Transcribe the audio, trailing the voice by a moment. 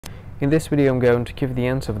In this video I'm going to give the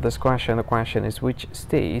answer of this question. The question is, which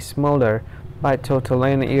state is smaller by total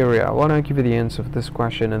land area? When I give you the answer of this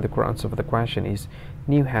question, and the correct answer of the question is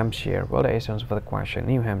New Hampshire. Well, the answer for the question,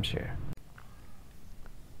 New Hampshire.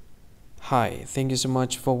 Hi, thank you so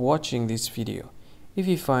much for watching this video. If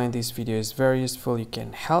you find this video is very useful, you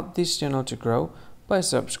can help this channel to grow by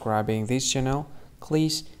subscribing this channel.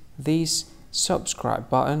 Click this subscribe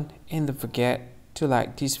button and don't forget to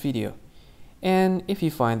like this video. And if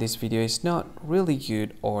you find this video is not really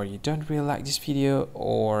good, or you don't really like this video,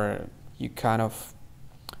 or you kind of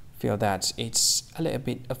feel that it's a little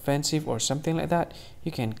bit offensive or something like that,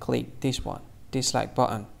 you can click this one, dislike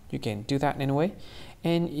button. You can do that anyway.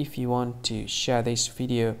 And if you want to share this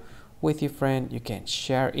video with your friend, you can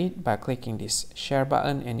share it by clicking this share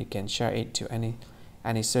button, and you can share it to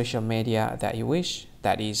any social media that you wish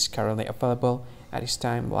that is currently available at this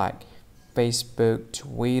time, like Facebook,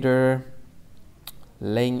 Twitter,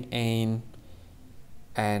 LinkedIn,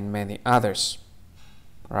 and many others,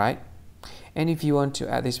 right? And if you want to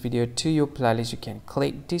add this video to your playlist, you can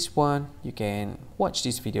click this one. You can watch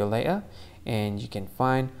this video later, and you can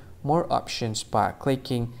find more options by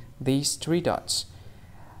clicking these three dots.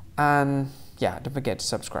 And yeah, don't forget to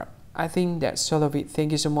subscribe. I think that's all of it.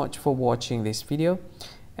 Thank you so much for watching this video,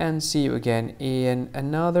 and see you again in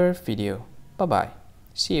another video. Bye bye.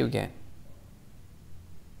 See you again.